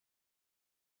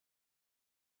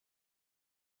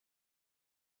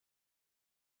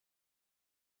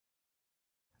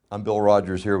I'm Bill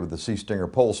Rogers here with the Sea Stinger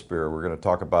pole spear. We're going to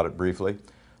talk about it briefly.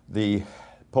 The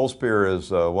pole spear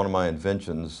is one of my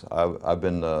inventions. I've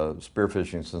been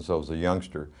spearfishing since I was a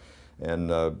youngster. And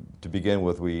to begin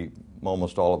with,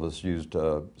 almost all of us used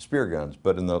spear guns.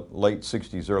 But in the late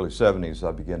 60s, early 70s,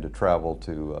 I began to travel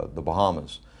to the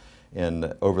Bahamas.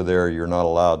 And over there, you're not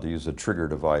allowed to use a trigger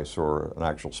device or an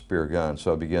actual spear gun.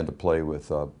 So I began to play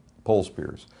with pole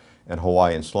spears and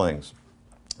Hawaiian slings.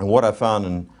 And what I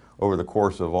found over the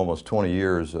course of almost 20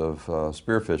 years of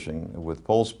spearfishing with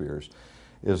pole spears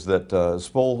is that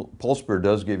pole spear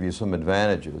does give you some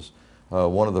advantages.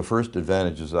 One of the first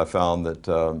advantages I found that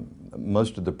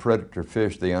most of the predator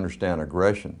fish, they understand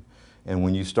aggression. And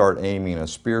when you start aiming a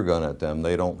spear gun at them,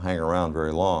 they don't hang around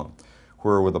very long.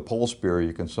 Where with a pole spear,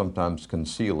 you can sometimes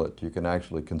conceal it. You can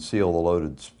actually conceal the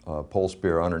loaded pole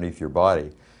spear underneath your body,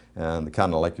 and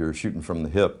kind of like you're shooting from the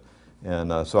hip.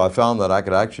 And so I found that I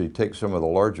could actually take some of the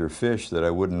larger fish that I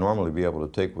wouldn't normally be able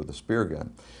to take with a spear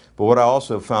gun. But what I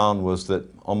also found was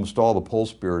that almost all the pole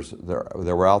spears that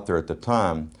were out there at the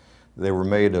time, they were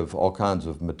made of all kinds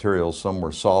of materials. Some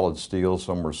were solid steel,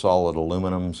 some were solid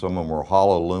aluminum, some of them were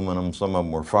hollow aluminum, some of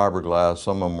them were fiberglass,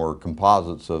 some of them were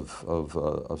composites of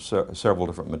several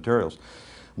different materials.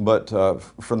 But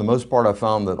for the most part, I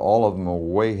found that all of them were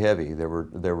way heavy. They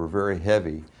were very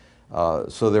heavy.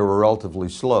 So they were relatively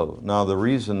slow. Now the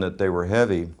reason that they were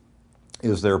heavy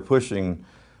is they're pushing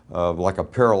like a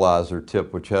paralyzer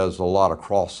tip, which has a lot of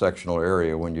cross-sectional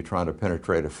area when you're trying to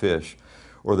penetrate a fish,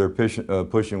 or they're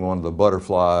pushing one of the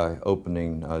butterfly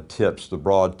opening tips, the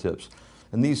broad tips.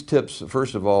 And these tips,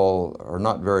 first of all, are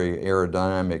not very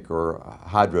aerodynamic or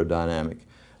hydrodynamic.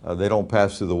 They don't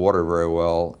pass through the water very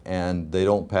well, and they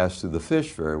don't pass through the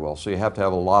fish very well. So you have to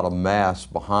have a lot of mass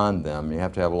behind them. You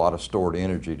have to have a lot of stored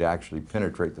energy to actually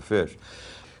penetrate the fish.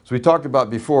 So we talked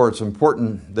about before, it's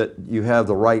important that you have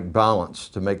the right balance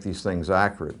to make these things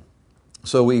accurate.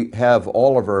 So we have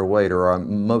all of our weight, or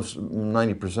most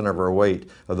 90% of our weight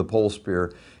of the pole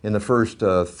spear in the first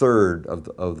third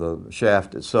of the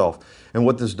shaft itself. And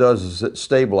what this does is it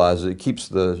stabilizes, it keeps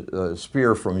the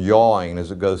spear from yawing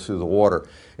as it goes through the water.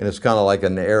 And it's kind of like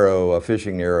an arrow, a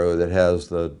fishing arrow that has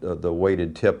the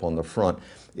weighted tip on the front,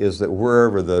 is that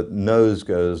wherever the nose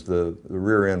goes, the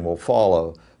rear end will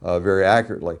follow very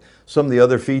accurately. Some of the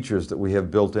other features that we have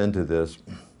built into this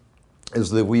is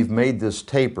that we've made this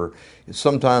taper.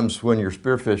 Sometimes when you're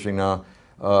spearfishing now,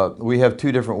 we have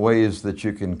two different ways that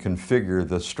you can configure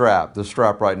the strap. The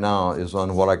strap right now is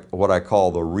on what I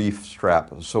call the reef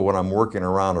strap. So when I'm working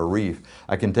around a reef,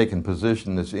 I can take and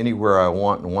position this anywhere I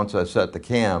want, and once I set the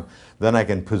cam, then I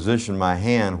can position my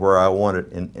hand where I want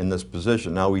it in this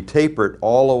position. Now we taper it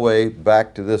all the way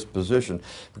back to this position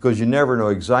because you never know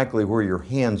exactly where your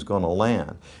hand's going to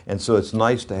land. And so it's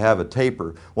nice to have a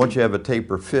taper. Once you have a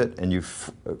taper fit and you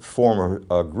form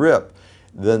a grip,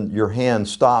 then your hand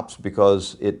stops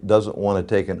because it doesn't want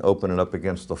to take and open it up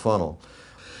against the funnel.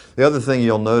 The other thing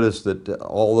you'll notice that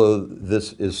although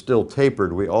this is still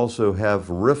tapered, we also have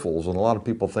riffles, and a lot of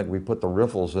people think we put the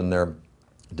riffles in there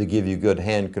to give you good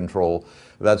hand control.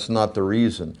 That's not the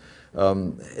reason.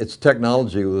 Its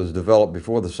technology was developed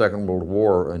before the Second World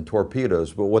War in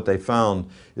torpedoes, but what they found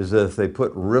is that if they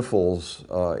put riffles,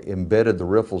 embedded the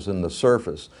riffles in the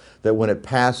surface, that when it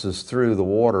passes through the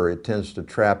water, it tends to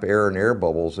trap air and air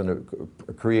bubbles, and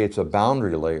it creates a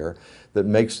boundary layer that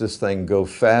makes this thing go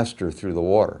faster through the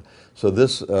water. So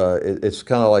this, it's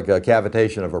kind of like a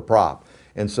cavitation of a prop.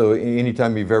 And so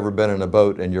anytime you've ever been in a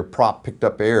boat and your prop picked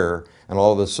up air and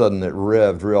all of a sudden it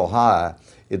revved real high,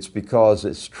 it's because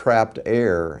it's trapped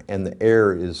air, and the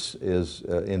air is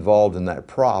involved in that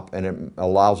prop, and it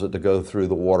allows it to go through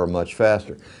the water much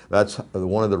faster. That's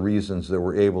one of the reasons that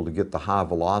we're able to get the high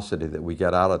velocity that we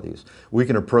get out of these. We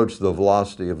can approach the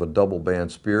velocity of a double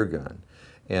band spear gun,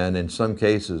 and in some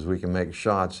cases we can make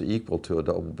shots equal to a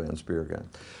double band spear gun.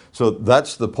 So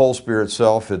that's the pole spear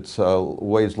itself. It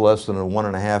weighs less than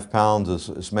 1.5 pounds.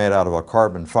 It's made out of a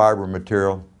carbon fiber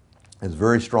material. It's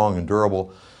very strong and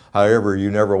durable. However,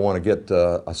 you never want to get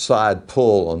a side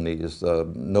pull on these.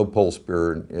 No pole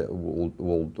spear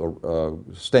will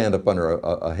stand up under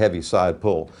a heavy side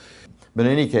pull. But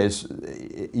in any case,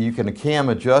 you can cam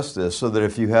adjust this so that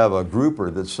if you have a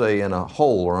grouper that's, say, in a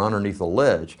hole or underneath a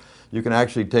ledge, you can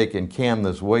actually take and cam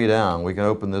this way down. We can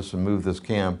open this and move this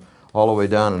cam all the way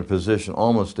down in a position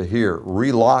almost to here,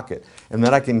 relock it, and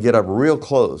then I can get up real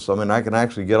close. I mean, I can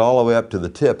actually get all the way up to the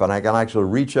tip, and I can actually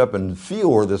reach up and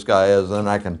feel where this guy is, and then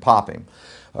I can pop him.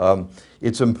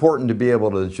 It's important to be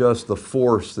able to adjust the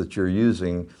force that you're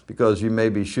using, because you may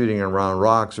be shooting around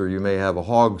rocks, or you may have a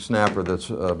hog snapper that's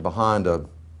behind a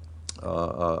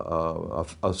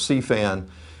sea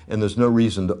fan, and there's no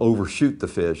reason to overshoot the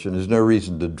fish, and there's no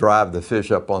reason to drive the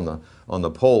fish up on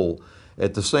the pole.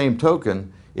 At the same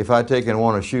token, if I take and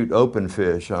want to shoot open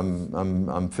fish,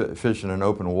 I'm fishing in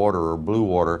open water or blue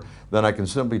water, then I can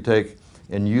simply take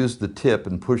and use the tip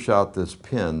and push out this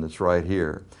pin that's right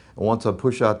here. And once I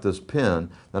push out this pin,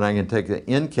 then I can take the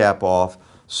end cap off,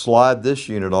 slide this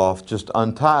unit off, just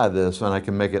untie this, and I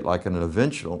can make it like an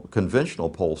conventional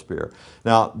pole spear.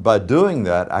 Now, by doing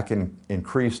that, I can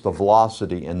increase the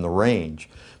velocity and the range,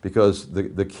 because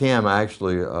the cam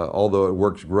actually, although it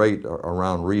works great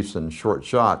around reefs and short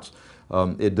shots,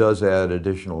 it does add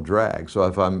additional drag. So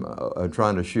if I'm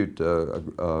trying to shoot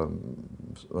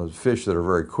fish that are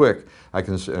very quick, I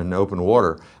can, in open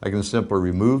water, I can simply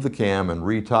remove the cam and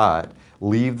retie it,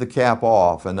 leave the cap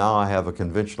off, and now I have a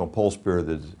conventional pole spear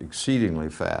that's exceedingly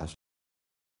fast.